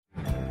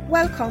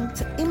Welcome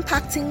to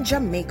Impacting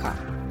Jamaica,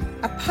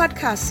 a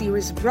podcast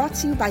series brought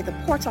to you by the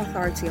Port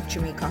Authority of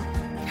Jamaica,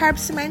 Herb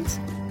Cement,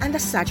 and the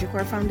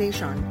Sagicor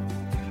Foundation.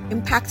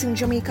 Impacting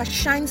Jamaica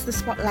shines the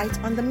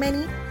spotlight on the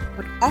many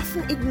but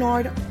often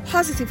ignored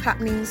positive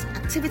happenings,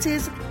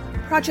 activities,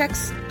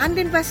 projects, and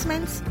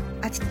investments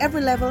at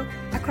every level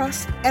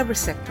across every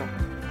sector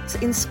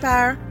to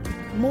inspire,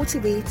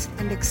 motivate,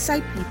 and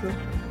excite people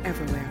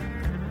everywhere.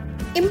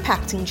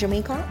 Impacting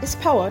Jamaica is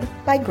powered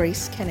by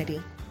Grace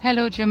Kennedy.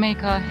 Hello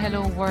Jamaica,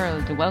 hello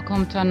world.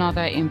 Welcome to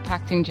another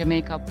Impacting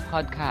Jamaica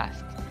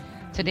podcast.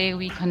 Today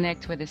we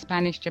connect with the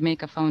Spanish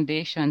Jamaica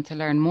Foundation to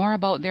learn more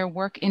about their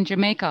work in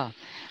Jamaica.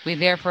 We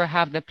therefore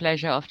have the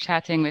pleasure of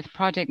chatting with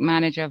Project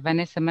Manager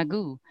Vanessa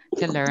Magoo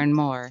to learn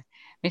more.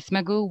 Ms.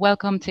 Magoo,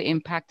 welcome to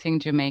Impacting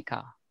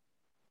Jamaica.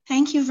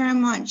 Thank you very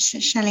much,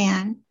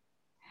 Shelley-Ann.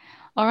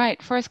 All right,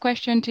 first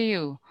question to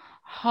you.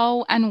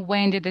 How and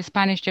when did the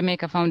Spanish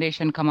Jamaica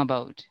Foundation come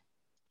about?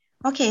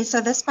 Okay, so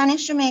the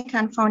Spanish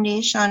Jamaican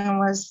Foundation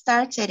was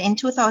started in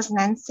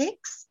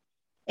 2006.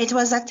 It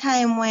was a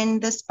time when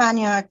the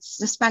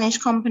Spanish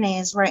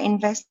companies were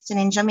investing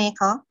in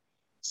Jamaica.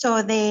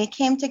 So they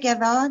came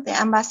together, the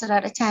ambassador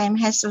at the time,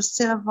 Jesus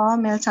Silva,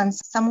 Milton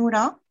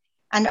Samuda,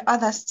 and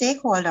other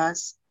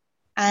stakeholders.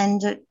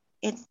 And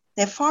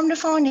they formed a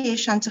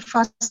foundation to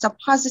foster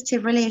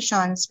positive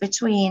relations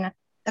between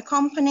the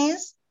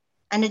companies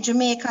and the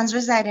Jamaicans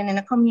residing in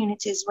the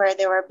communities where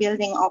they were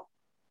building up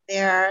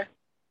their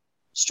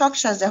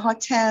structures, the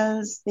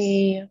hotels,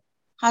 the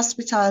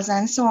hospitals,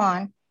 and so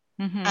on.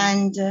 Mm-hmm.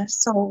 And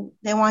so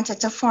they wanted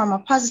to form a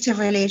positive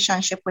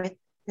relationship with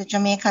the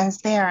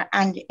Jamaicans there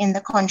and in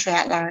the country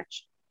at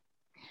large.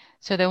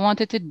 So they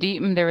wanted to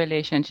deepen the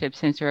relationship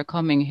since you're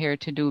coming here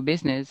to do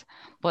business,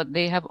 but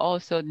they have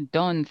also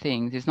done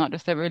things. It's not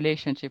just a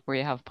relationship where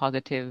you have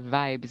positive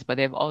vibes, but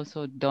they've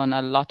also done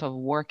a lot of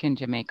work in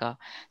Jamaica.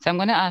 So I'm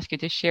going to ask you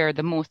to share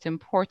the most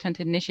important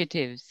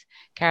initiatives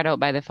carried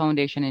out by the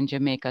foundation in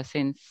Jamaica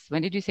since,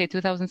 when did you say,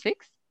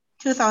 2006?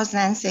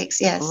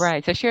 2006, yes.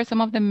 Right. So share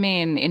some of the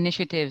main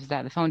initiatives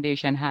that the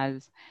foundation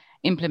has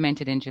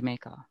implemented in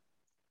Jamaica.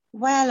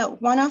 Well,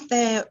 one of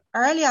the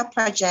earlier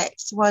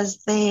projects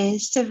was the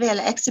Civil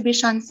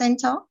Exhibition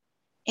Center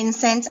in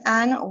St.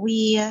 Anne.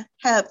 We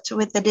helped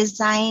with the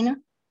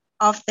design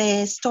of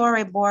the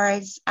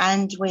storyboards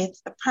and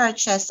with the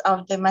purchase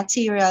of the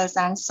materials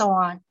and so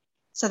on,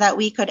 so that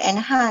we could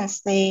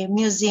enhance the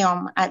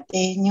museum at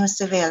the new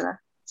civil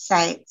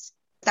site.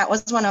 That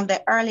was one of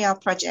the earlier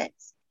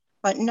projects.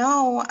 But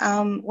now,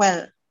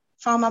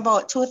 from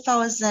about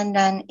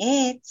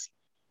 2008,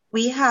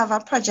 we have a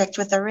project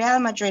with the Real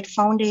Madrid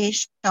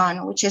Foundation,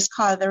 which is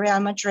called the Real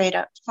Madrid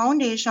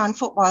Foundation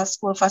Football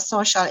School for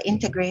Social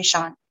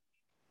Integration.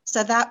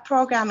 So that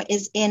program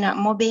is in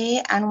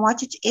Mobay, and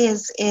what it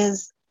is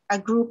a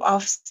group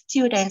of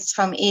students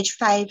from age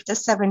 5 to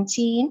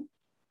 17,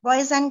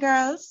 boys and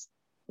girls.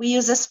 We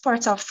use the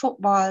sport of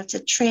football to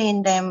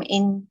train them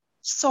in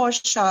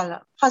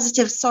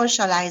positive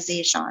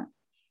socialization.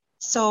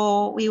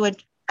 So we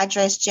would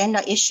address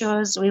gender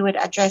issues, we would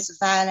address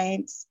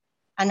violence,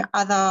 and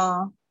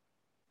other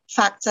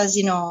factors,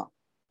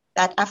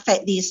 that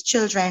affect these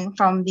children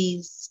from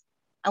these,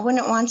 I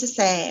wouldn't want to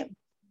say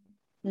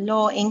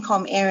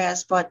low-income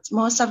areas, but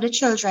most of the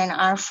children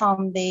are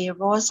from the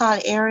Rose Hall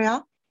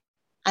area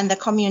and the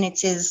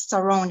communities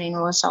surrounding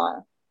Rose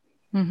Hall.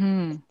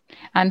 Mm-hmm.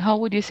 And how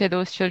would you say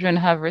those children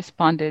have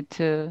responded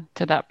to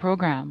that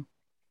program?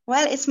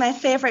 Well, it's my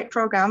favorite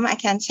program, I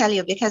can tell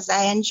you, because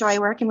I enjoy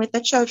working with the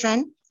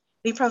children.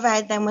 We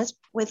provide them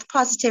with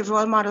positive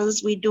role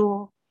models. We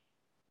do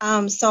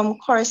some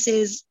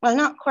courses,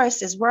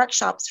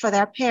 workshops for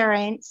their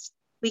parents.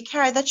 We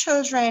carry the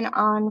children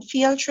on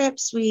field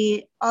trips.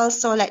 We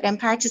also let them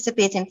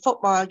participate in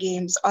football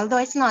games, although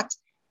it's not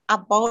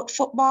about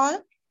football,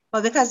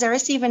 but because they're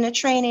receiving the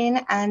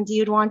training and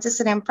you'd want to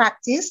see them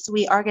practice,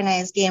 we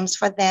organize games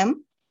for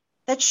them.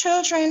 The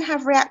children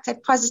have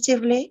reacted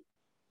positively.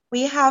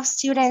 We have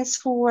students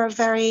who were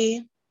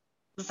very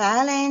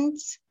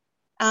violent,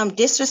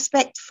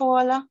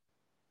 disrespectful,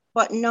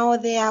 but now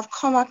they have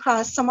come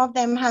across, some of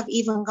them have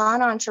even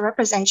gone on to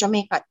represent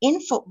Jamaica in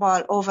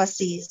football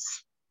overseas.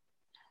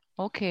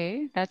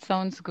 Okay, that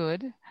sounds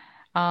good.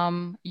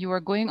 You were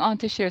going on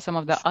to share some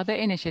of the other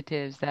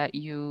initiatives that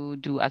you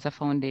do as a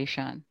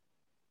foundation.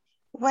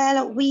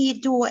 Well, we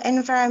do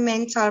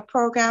environmental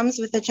programs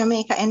with the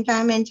Jamaica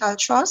Environmental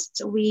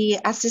Trust. We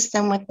assist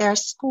them with their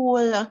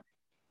school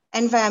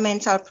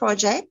environmental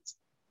project.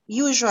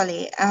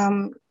 Usually,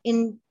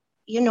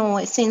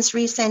 since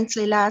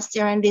recently last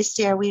year and this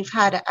year, we've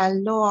had a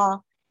lower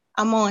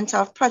amount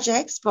of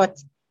projects, but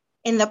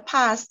in the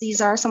past, these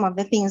are some of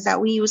the things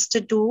that we used to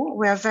do.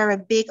 We're very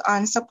big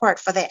on support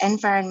for the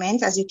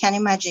environment, as you can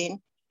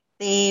imagine.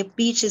 The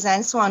beaches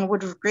and so on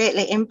would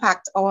greatly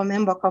impact our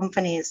member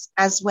companies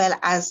as well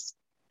as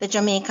the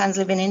Jamaicans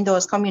living in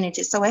those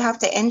communities. So we have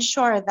to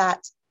ensure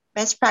that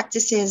best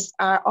practices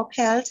are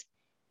upheld.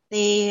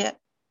 The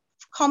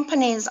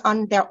companies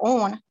on their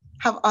own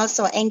have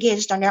also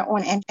engaged on their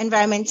own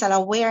environmental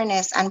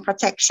awareness and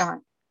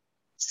protection.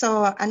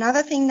 So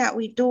another thing that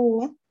we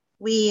do,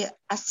 we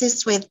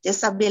assist with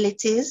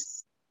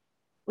disabilities.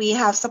 We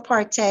have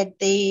supported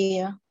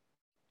the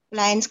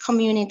blind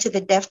community,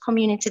 the deaf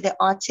community, the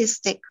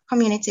autistic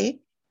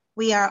community.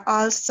 We are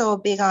also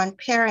big on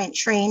parent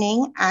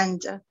training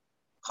and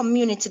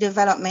community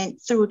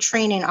development through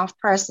training of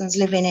persons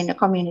living in the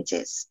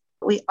communities.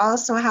 We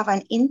also have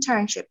an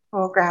internship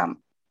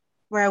program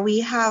where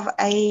we have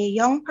a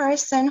young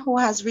person who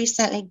has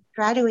recently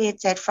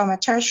graduated from a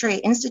tertiary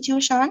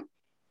institution,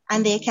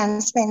 and they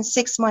can spend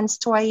 6 months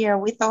to a year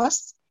with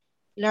us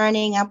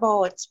learning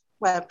about,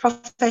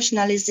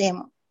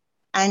 professionalism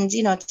and,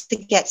 to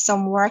get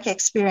some work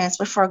experience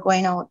before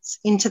going out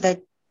into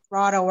the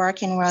broader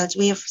working world.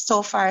 We've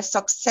so far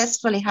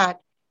successfully had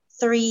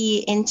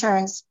 3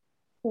 interns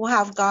who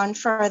have gone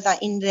further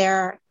in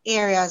their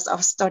areas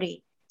of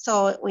study.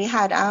 So we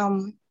had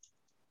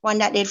one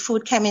that did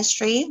food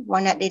chemistry,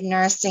 one that did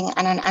nursing,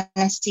 and an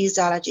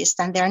anesthesiologist,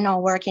 and they're now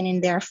working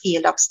in their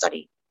field of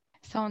study.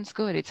 Sounds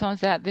good. It sounds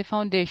that the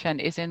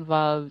foundation is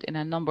involved in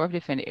a number of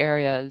different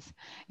areas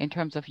in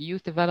terms of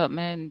youth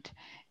development,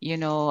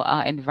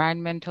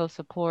 environmental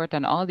support,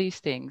 and all these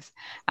things.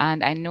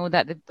 And I know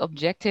that the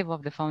objective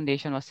of the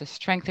foundation was to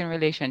strengthen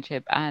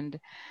relationship and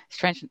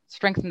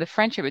strengthen the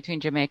friendship between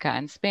Jamaica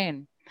and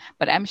Spain.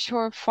 But I'm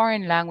sure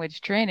foreign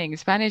language training,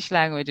 Spanish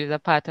language, is a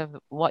part of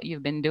what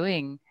you've been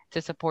doing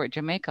to support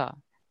Jamaica.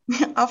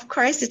 Of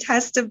course, it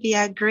has to be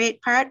a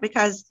great part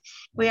because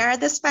we are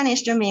the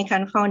Spanish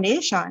Jamaican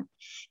Foundation.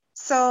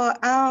 So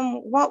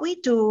what we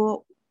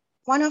do,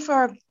 one of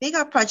our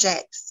bigger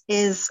projects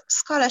is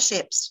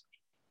scholarships,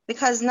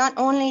 because not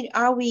only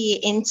are we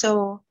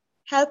into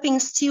helping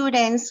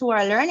students who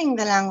are learning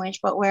the language,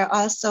 but we're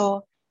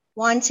also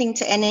wanting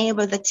to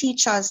enable the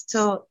teachers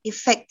to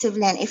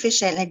effectively and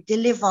efficiently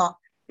deliver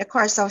the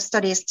course of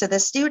studies to the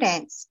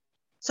students.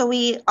 So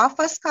we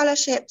offer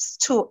scholarships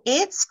to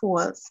 8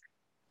 schools.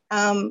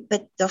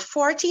 The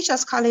 4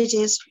 teachers'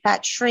 colleges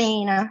that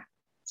train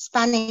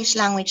Spanish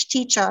language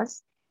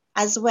teachers,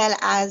 as well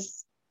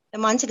as the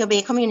Montego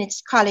Bay Community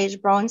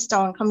College,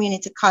 Brownstown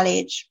Community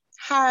College,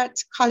 Hart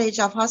College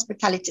of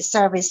Hospitality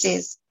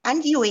Services,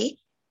 and UWI,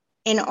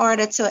 in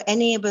order to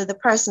enable the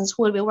persons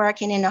who will be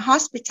working in the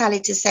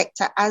hospitality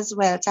sector as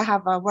well to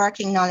have a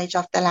working knowledge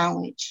of the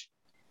language.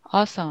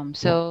 Awesome.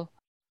 So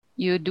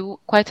you do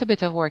quite a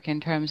bit of work in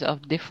terms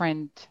of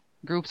different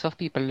groups of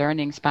people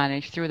learning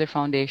Spanish through the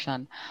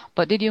foundation.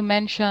 But did you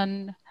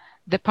mention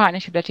the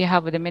partnership that you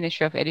have with the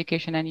Ministry of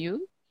Education and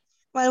Youth?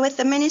 Well, with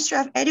the Ministry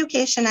of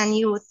Education and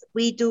Youth,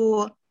 we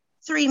do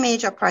 3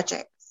 major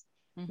projects.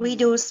 Mm-hmm. We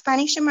do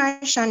Spanish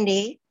Immersion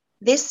Day.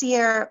 This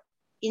year,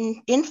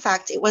 in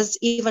fact, it was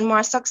even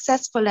more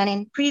successful than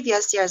in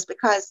previous years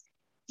because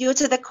due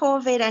to the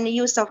COVID and the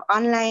use of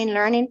online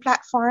learning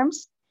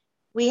platforms,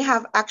 we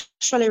have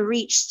actually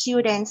reached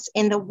students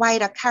in the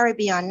wider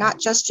Caribbean, not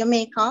just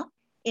Jamaica.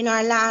 In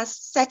our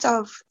last set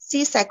of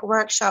CSEC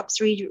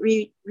workshops,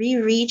 we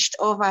reached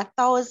over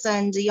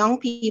 1,000 young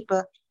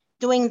people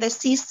doing the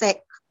CSEC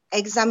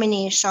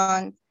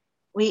examination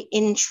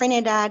in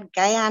Trinidad,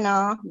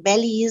 Guyana,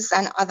 Belize,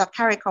 and other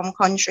CARICOM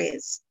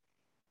countries.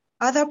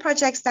 Other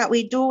projects that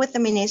we do with the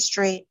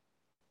ministry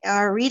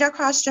are Read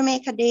Across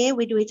Jamaica Day.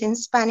 We do it in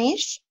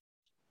Spanish.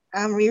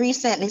 We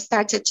recently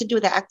started to do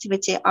the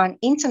activity on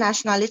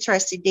International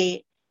Literacy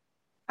Day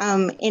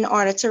in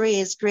order to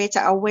raise greater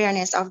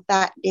awareness of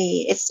that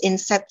day. It's in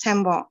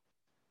September.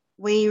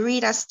 We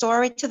read a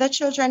story to the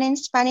children in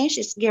Spanish.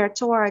 It's geared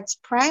towards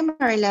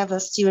primary level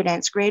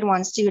students, grade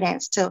 1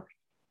 students, to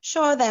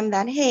show them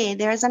that, hey,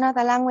 there's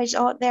another language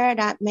out there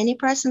that many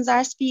persons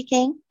are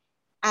speaking,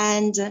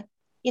 and,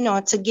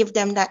 to give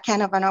them that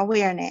kind of an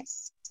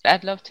awareness.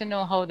 I'd love to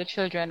know how the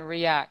children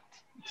react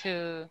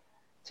to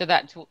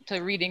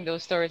reading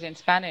those stories in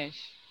Spanish.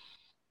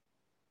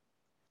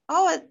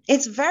 Oh,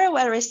 it's very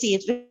well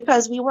received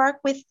because we work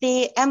with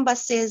the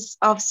embassies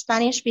of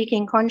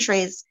Spanish-speaking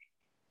countries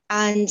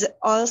and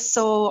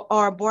also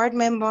our board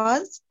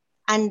members,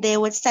 and they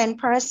would send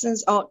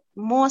persons out,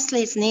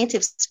 mostly it's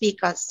native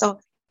speakers. So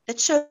the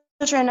children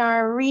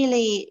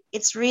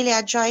it's really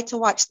a joy to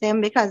watch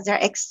them because they're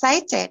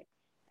excited,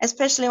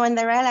 especially when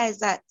they realize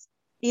that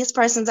these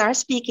persons are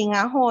speaking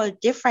a whole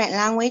different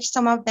language.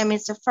 Some of them,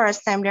 it's the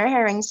first time they're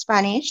hearing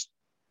Spanish.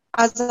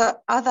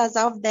 Others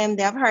of them,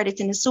 they have heard it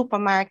in the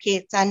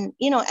supermarkets. And,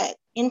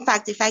 in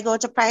fact, if I go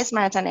to Price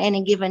Mart on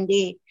any given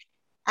day,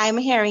 I'm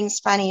hearing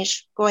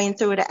Spanish going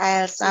through the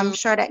aisles. So I'm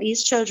sure that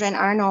these children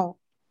are now,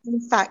 in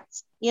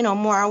fact,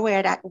 more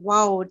aware that,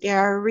 wow, there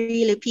are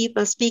really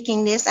people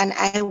speaking this and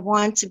I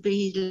want to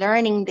be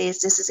learning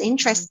this. This is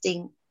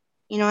interesting.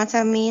 You know what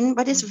I mean?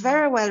 But it's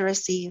very well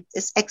received.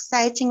 It's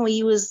exciting. We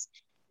use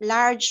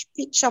large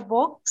picture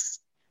books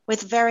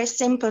with very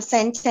simple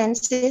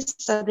sentences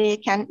so they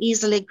can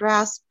easily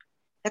grasp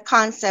the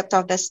concept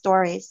of the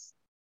stories.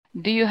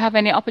 Do you have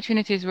any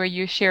opportunities where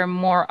you share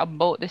more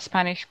about the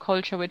Spanish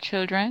culture with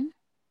children?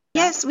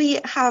 Yes, we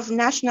have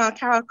national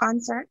carol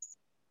concerts.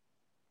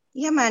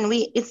 Yeah, man,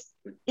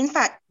 in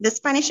fact, the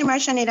Spanish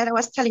Immersion Day that I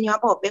was telling you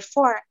about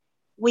before,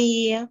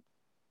 we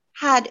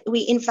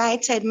we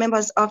invited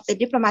members of the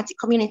diplomatic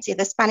community,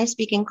 the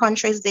Spanish-speaking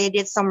countries. They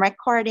did some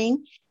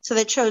recording, so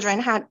the children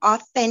had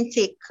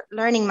authentic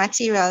learning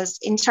materials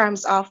in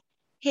terms of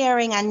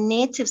hearing a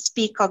native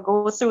speaker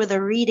go through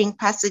the reading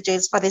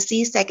passages for the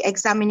CSEC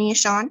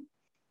examination.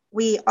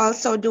 We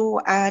also do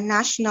a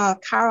national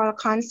carol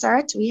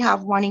concert. We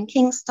have one in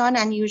Kingston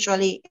and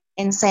usually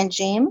in St.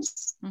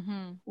 James,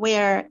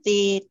 where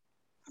the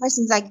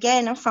persons,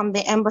 again, from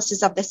the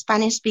embassies of the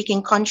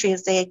Spanish-speaking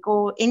countries, they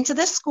go into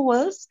the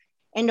schools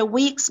in the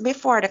weeks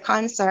before the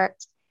concert,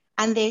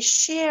 and they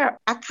share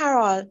a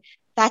carol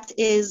that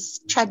is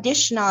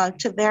traditional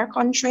to their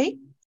country,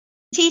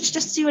 teach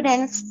the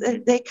students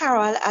the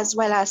carol as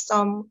well as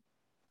some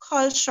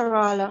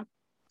cultural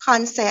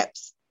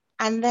concepts,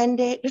 and then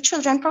the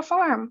children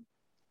perform.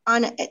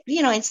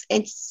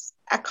 It's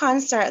a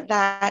concert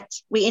that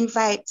we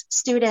invite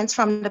students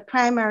from the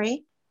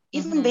primary,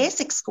 even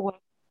basic school,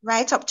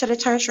 right up to the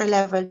tertiary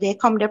level. They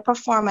come, they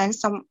perform, and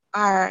some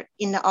are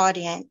in the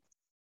audience.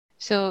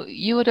 So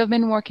you would have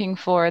been working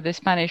for the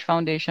Spanish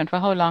Foundation for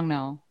how long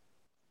now?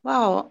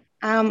 Wow,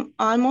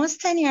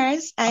 almost 10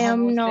 years.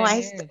 I'm now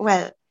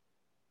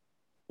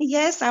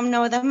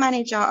the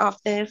manager of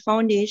the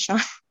foundation.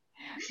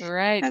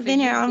 Right. I've been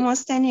here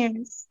almost 10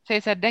 years. So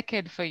it's a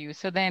decade for you.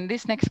 So then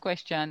this next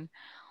question,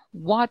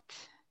 what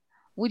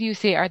would you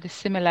say are the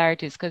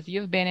similarities? Because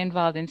you've been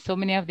involved in so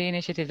many of the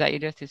initiatives that you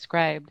just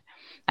described,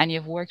 and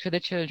you've worked with the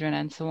children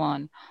and so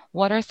on.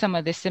 What are some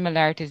of the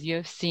similarities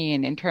you've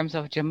seen in terms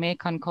of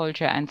Jamaican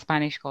culture and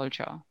Spanish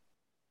culture?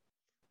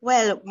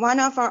 Well, one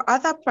of our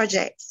other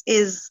projects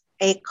is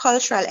a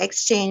cultural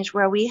exchange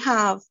where we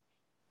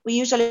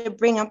usually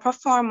bring a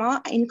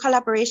performer in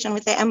collaboration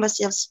with the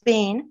Embassy of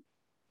Spain.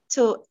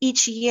 So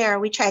each year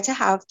we try to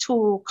have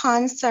 2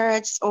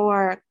 concerts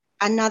or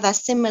another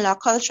similar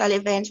cultural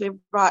event. We've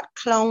brought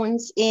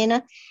clowns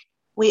in.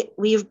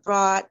 We've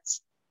brought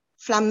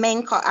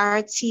flamenco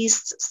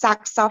artists,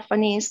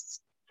 saxophonists,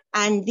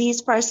 and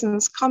these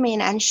persons come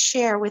in and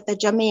share with the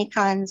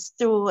Jamaicans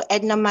through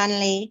Edna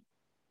Manley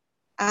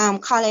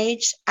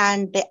College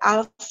and the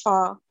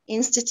Alpha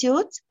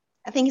Institute.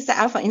 I think it's the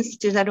Alpha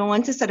Institute. I don't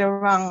want to say the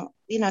wrong,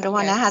 the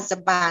one that has the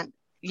band.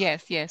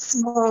 Yes.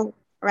 So,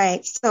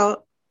 right.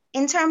 So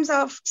in terms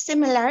of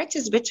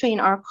similarities between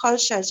our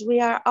cultures,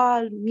 we are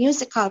all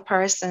musical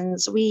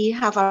persons. We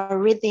have a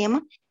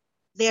rhythm.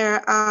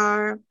 There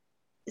are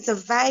the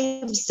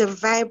vibes, the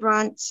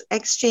vibrant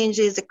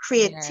exchanges, the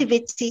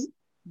creativity.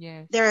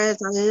 Yes. There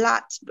is a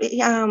lot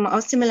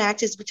of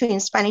similarities between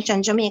Spanish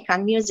and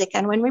Jamaican music.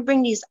 And when we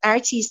bring these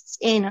artists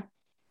in,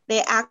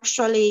 they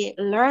actually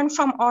learn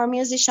from our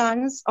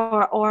musicians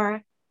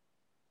or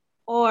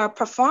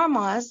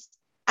performers,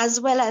 as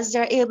well as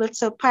they're able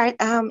to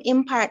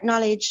impart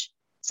knowledge.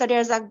 So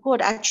there's a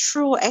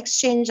true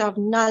exchange of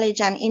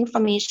knowledge and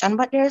information,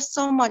 but there's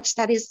so much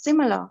that is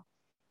similar.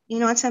 You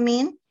know what I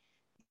mean?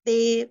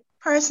 The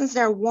persons,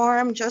 they're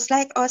warm, just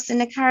like us in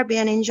the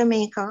Caribbean, in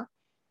Jamaica.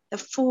 The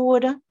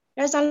food,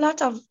 there's a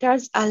lot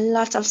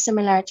of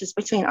similarities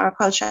between our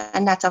culture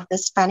and that of the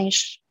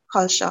Spanish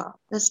culture,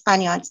 the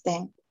Spaniards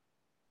thing.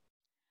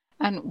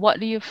 And what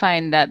do you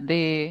find that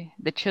the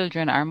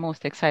children are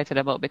most excited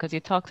about? Because you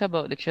talked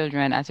about the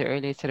children as it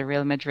relates to the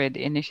Real Madrid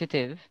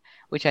initiative,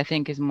 which I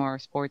think is more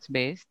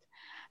sports-based.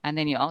 And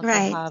then you also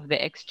have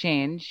the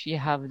exchange, you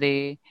have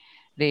the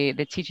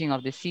teaching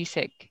of the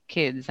CSEC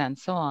kids and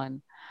so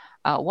on.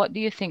 What do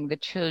you think the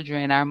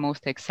children are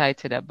most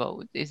excited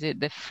about? Is it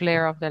the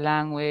flair of the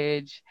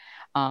language?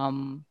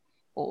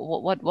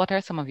 What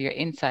are some of your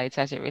insights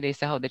as it relates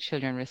to how the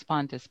children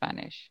respond to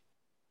Spanish?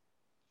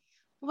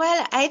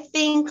 Well, I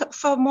think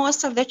for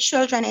most of the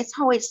children, it's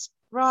how it's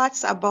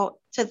brought about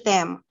to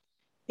them.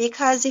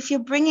 Because if you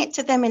bring it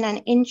to them in an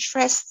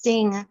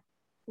interesting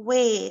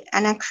way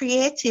and a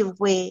creative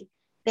way,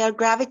 they'll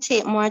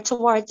gravitate more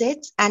towards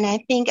it. And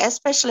I think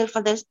especially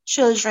for the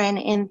children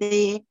in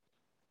the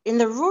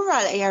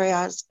rural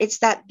areas, it's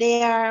that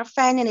they are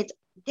finding it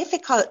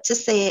difficult to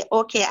say,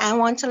 okay, I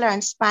want to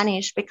learn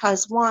Spanish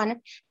because,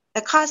 one,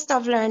 the cost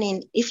of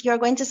learning, if you're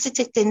going to sit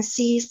it in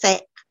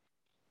CSEC,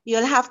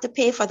 you'll have to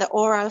pay for the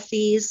oral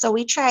fees. So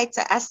we try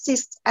to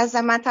assist. As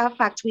a matter of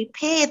fact, we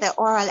pay the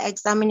oral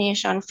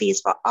examination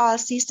fees for all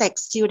CSEC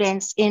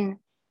students in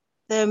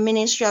the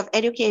Ministry of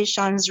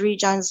Education's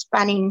region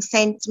spanning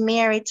St.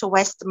 Mary to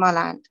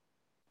Westmoreland.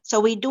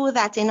 So we do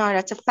that in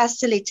order to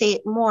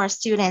facilitate more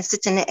students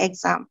sitting the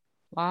exam.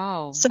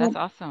 Wow, that's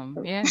awesome.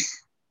 Yeah.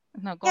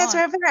 No, go on.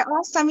 We're very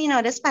awesome.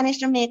 The Spanish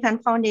Jamaican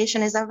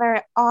Foundation is a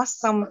very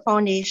awesome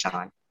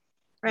foundation,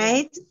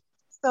 right? Yeah.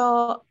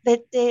 So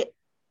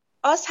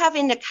us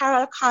having the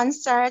carol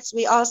concerts,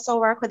 we also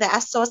work with the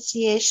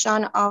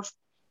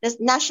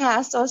National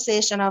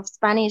Association of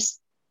Spanish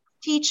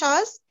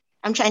Teachers.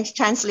 I'm trying to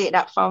translate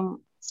that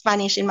from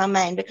Spanish in my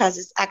mind because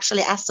it's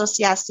actually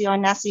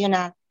Asociación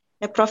Nacional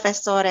de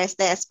Profesores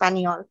de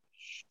Español.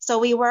 So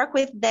we work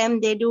with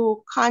them. They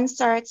do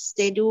concerts,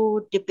 they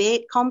do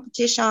debate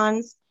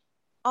competitions,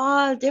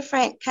 all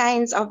different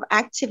kinds of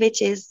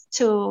activities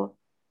to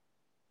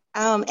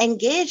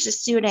engage the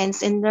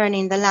students in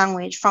learning the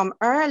language from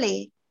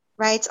early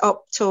right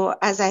up to,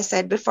 as I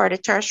said before, the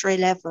tertiary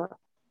level.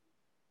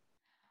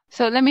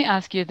 So let me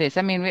ask you this.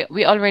 I mean,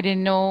 we already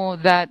know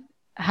that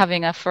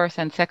having a first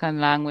and second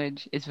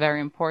language is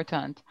very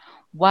important.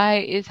 Why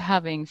is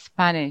having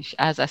Spanish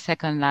as a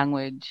second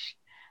language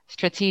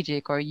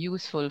strategic or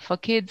useful for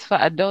kids, for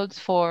adults,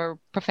 for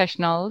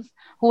professionals,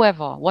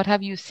 whoever? What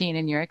have you seen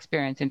in your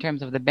experience in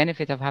terms of the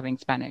benefit of having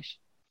Spanish?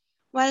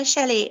 Well,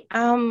 Shelley,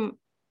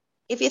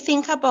 if you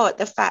think about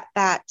the fact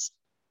that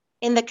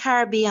in the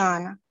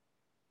Caribbean,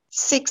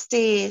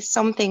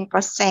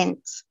 60-something%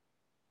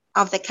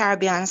 of the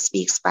Caribbean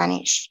speak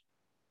Spanish.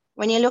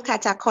 When you look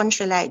at a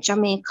country like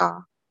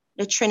Jamaica,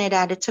 the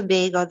Trinidad, the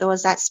Tobago,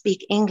 those that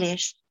speak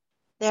English,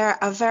 they're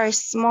a very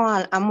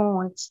small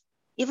amount.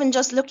 Even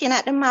just looking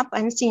at the map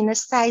and seeing the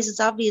sizes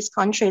of these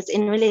countries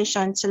in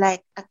relation to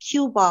like a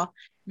Cuba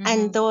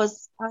and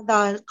those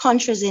other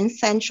countries in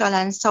Central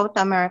and South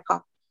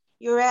America,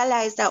 you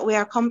realize that we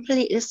are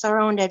completely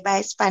surrounded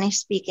by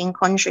Spanish-speaking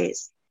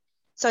countries.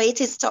 So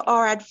it is to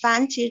our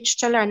advantage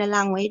to learn the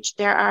language.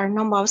 There are a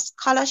number of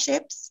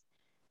scholarships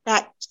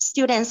that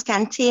students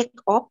can take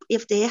up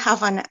if they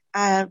have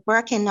a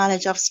working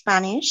knowledge of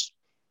Spanish.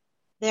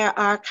 There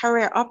are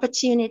career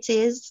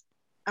opportunities.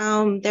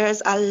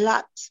 There's a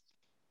lot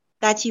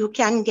that you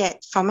can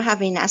get from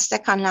having a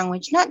second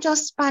language, not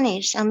just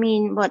Spanish,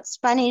 but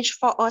Spanish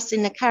for us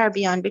in the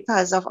Caribbean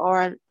because of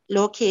our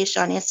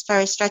location is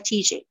very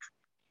strategic,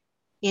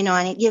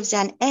 and it gives you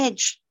an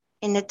edge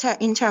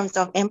in terms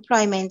of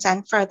employment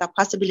and further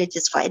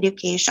possibilities for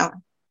education.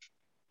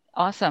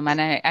 Awesome.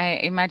 And I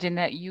imagine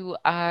that you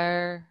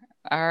are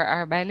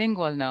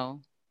bilingual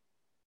now.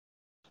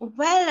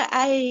 Well,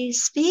 I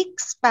speak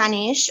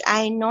Spanish,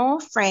 I know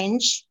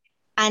French,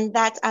 and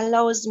that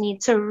allows me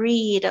to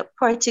read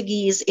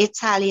Portuguese,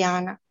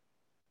 Italian.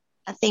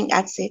 I think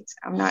that's it.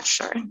 I'm not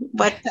sure.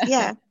 But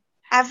yeah,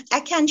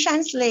 I can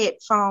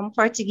translate from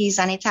Portuguese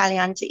and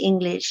Italian to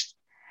English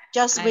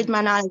just with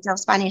my knowledge of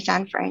Spanish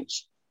and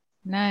French.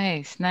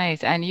 Nice.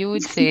 And you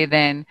would say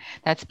then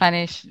that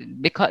Spanish,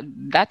 because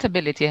that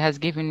ability has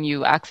given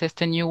you access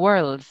to new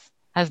worlds,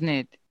 hasn't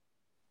it?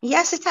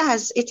 Yes, it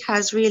has. It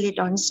has really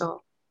done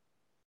so.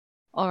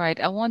 All right.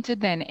 I want to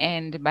then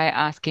end by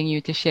asking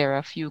you to share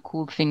a few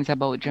cool things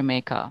about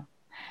Jamaica.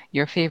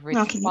 Your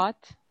favorite spot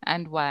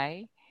and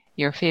why,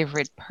 your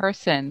favorite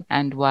person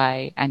and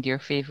why, and your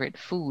favorite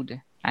food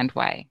and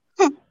why.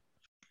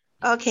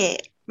 Okay.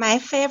 My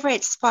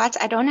favorite spot,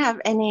 I don't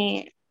have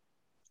any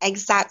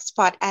exact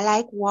spot. I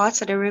like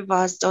water, the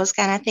rivers, those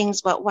kind of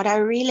things. But what I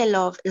really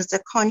love is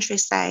the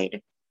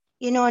countryside.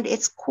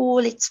 It's cool,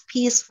 it's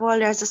peaceful.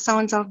 There's the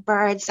sounds of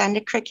birds and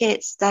the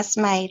crickets. That's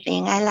my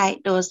thing. I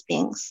like those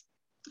things.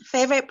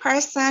 Favorite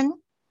person,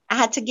 I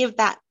had to give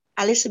that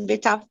a little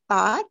bit of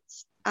thought.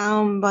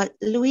 But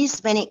Louise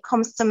Bennett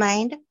comes to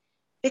mind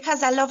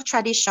because I love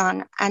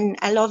tradition and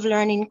I love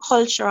learning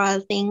cultural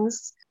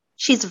things.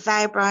 She's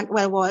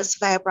was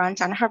vibrant,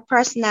 and her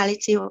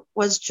personality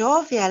was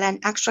jovial and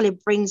actually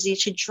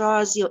she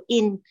draws you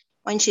in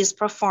when she's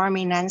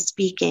performing and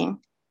speaking.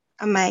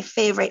 And my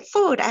favorite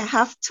food, I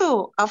have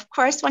two. Of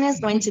course, one is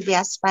going to be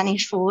a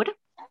Spanish food,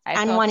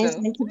 and one is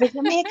going to be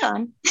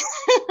Jamaican.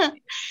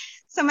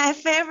 So my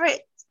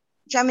favorite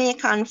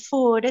Jamaican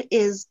food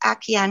is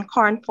ackee and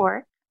corn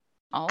pork.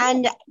 Oh.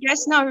 And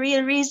there's no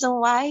real reason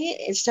why.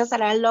 It's just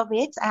that I love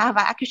it. I have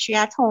an ackee tree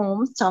at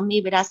home, so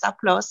maybe that's a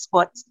plus,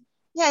 but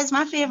yeah, it's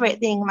my favorite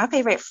thing. My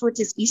favorite fruit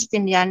is East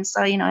Indian.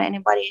 So,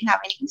 anybody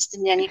have any East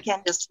Indian, you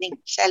can just think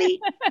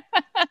Shelley.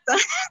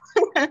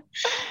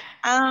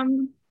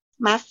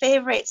 My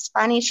favorite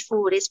Spanish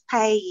food is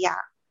paella.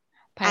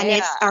 And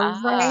it's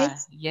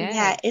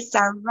it's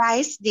a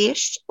rice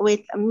dish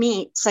with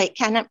meat. So it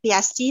cannot be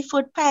a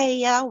seafood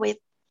paella with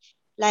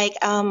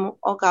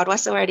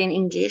what's the word in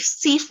English?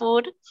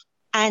 Seafood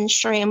and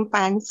shrimp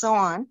and so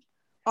on.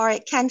 Or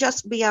it can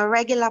just be a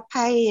regular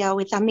paella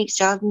with a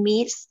mixture of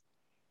meats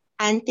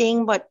and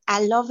thing, but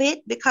I love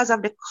it because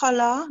of the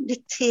color, the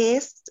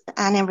taste,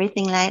 and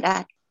everything like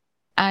that.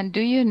 And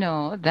do you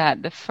know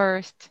that the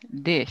first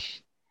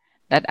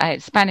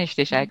Spanish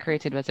dish I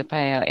created was a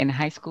paella in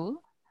high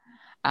school?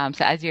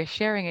 So as you're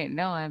sharing it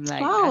now, I'm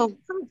like,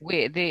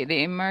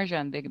 the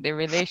immersion, the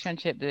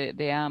relationship,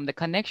 the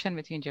connection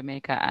between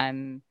Jamaica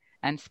and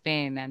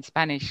Spain and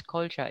Spanish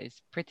culture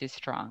is pretty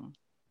strong.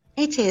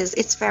 It is.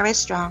 It's very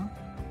strong.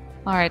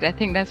 All right, I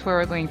think that's where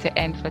we're going to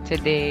end for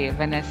today.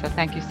 Vanessa,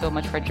 thank you so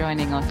much for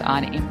joining us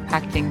on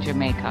Impacting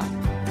Jamaica.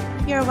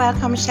 You're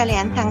welcome, Shelley,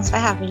 and thanks for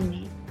having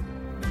me.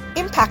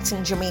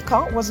 Impacting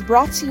Jamaica was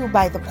brought to you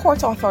by the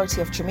Port Authority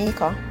of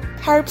Jamaica,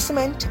 Carib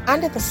Cement,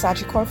 and the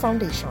Sagicor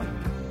Foundation.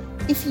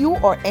 If you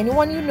or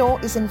anyone you know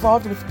is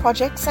involved with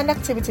projects and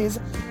activities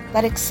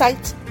that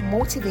excite,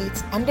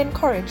 motivate, and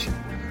encourage,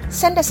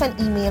 send us an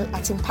email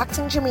at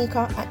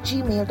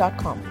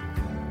impactingjamaica@gmail.com.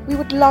 We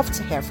would love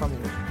to hear from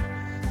you.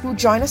 Do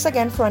join us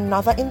again for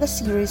another in the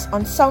series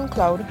on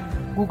SoundCloud,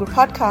 Google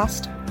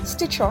Podcast,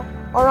 Stitcher,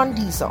 or on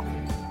Deezer.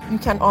 You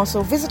can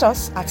also visit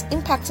us at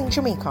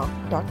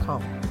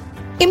impactingjamaica.com.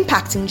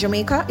 Impacting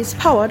Jamaica is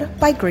powered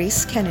by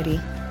Grace Kennedy.